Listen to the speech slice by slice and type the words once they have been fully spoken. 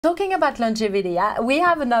Talking about longevity, we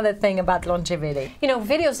have another thing about longevity. You know,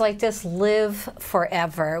 videos like this live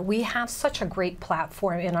forever. We have such a great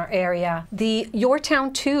platform in our area. The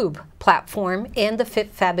YourTownTube platform and the Fit,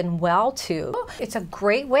 Fab, and Well Tube. It's a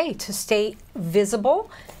great way to stay visible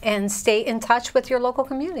and stay in touch with your local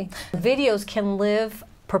community. Videos can live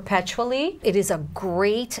perpetually. It is a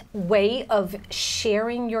great way of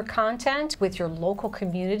sharing your content with your local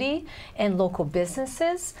community and local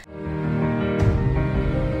businesses.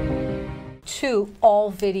 To all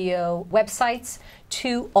video websites,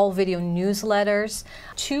 to all video newsletters,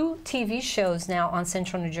 to TV shows now on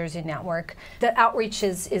Central New Jersey Network. The outreach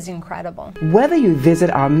is incredible. Whether you visit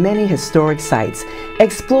our many historic sites,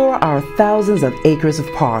 explore our thousands of acres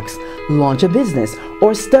of parks, launch a business,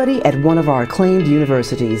 or study at one of our acclaimed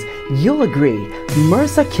universities, you'll agree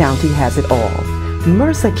Mercer County has it all.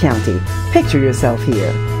 Mercer County, picture yourself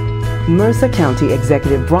here. Mercer County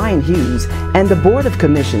Executive Brian Hughes and the Board of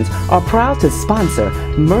Commissions are proud to sponsor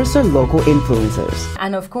Mercer Local Influencers.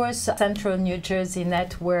 And of course, Central New Jersey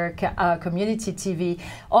Network Community TV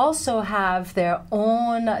also have their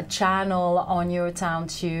own channel on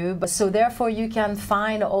YourTownTube. So therefore you can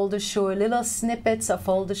find all the show, little snippets of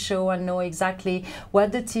all the show and know exactly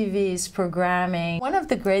what the TV is programming. One of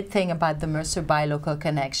the great things about the Mercer Buy Local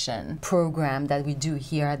Connection program that we do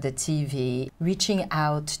here at the TV, reaching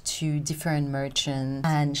out to different merchants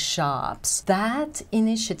and shops. That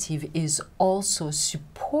initiative is also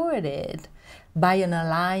supported by an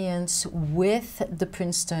alliance with the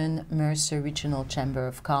Princeton-Mercer Regional Chamber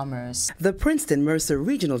of Commerce. The Princeton-Mercer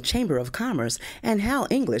Regional Chamber of Commerce and Hal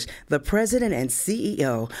English, the president and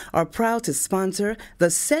CEO, are proud to sponsor the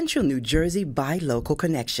Central New Jersey Buy Local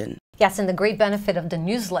Connection. Yes, and the great benefit of the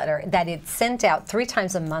newsletter that it's sent out 3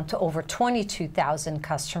 times a month to over 22,000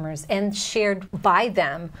 customers and shared by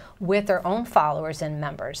them with their own followers and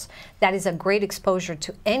members. That is a great exposure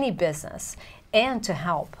to any business and to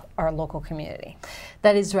help our local community.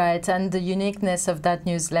 That is right, and the uniqueness of that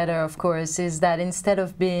newsletter, of course, is that instead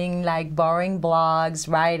of being like boring blogs,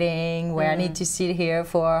 writing, where I need to sit here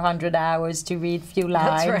for 100 hours to read few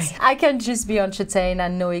lines, right. I can just be entertained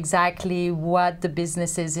and know exactly what the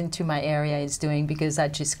businesses into my area is doing because I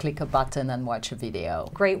just click a button and watch a video.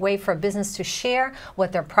 Great way for a business to share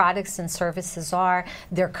what their products and services are,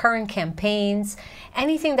 their current campaigns,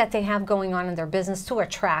 anything that they have going on in their business to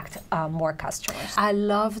attract more customers. I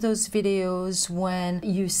love those videos when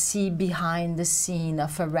you see behind the scene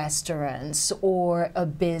of a restaurant or a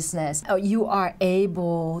business. You are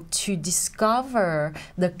able to discover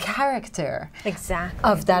the character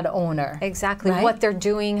of that owner. Exactly. Right? What they're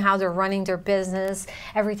doing, how they're running their business,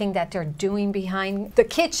 everything that they're doing behind the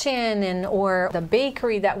kitchen and or the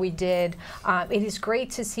bakery that we did. It is great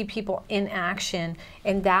to see people in action,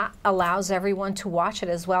 and that allows everyone to watch it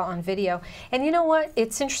as well on video. And you know what?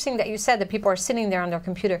 It's interesting that you said that people are sitting there on their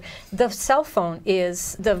computer. The cell phone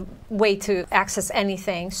is the way to access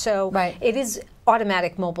anything. So it is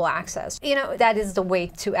automatic mobile access. You know, that is the way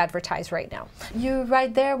to advertise right now. You're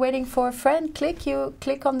right there waiting for a friend. You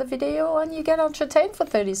click on the video and you get entertained for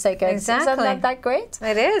 30 seconds. Exactly. Isn't that great?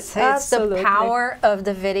 It is. Absolutely. It's the power of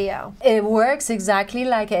the video. It works exactly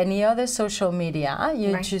like any other social media.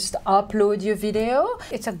 You just upload your video.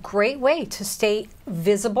 It's a great way to stay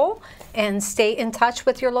visible and stay in touch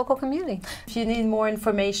with your local community. If you need more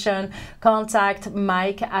information, contact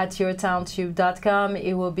Mike at YourTownTube.com.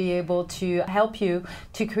 It will be able to help you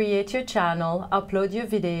to create your channel, upload your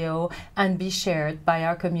video, and be shared by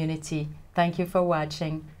our community. Thank you for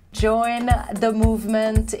watching. Join the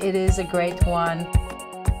movement. It is a great one.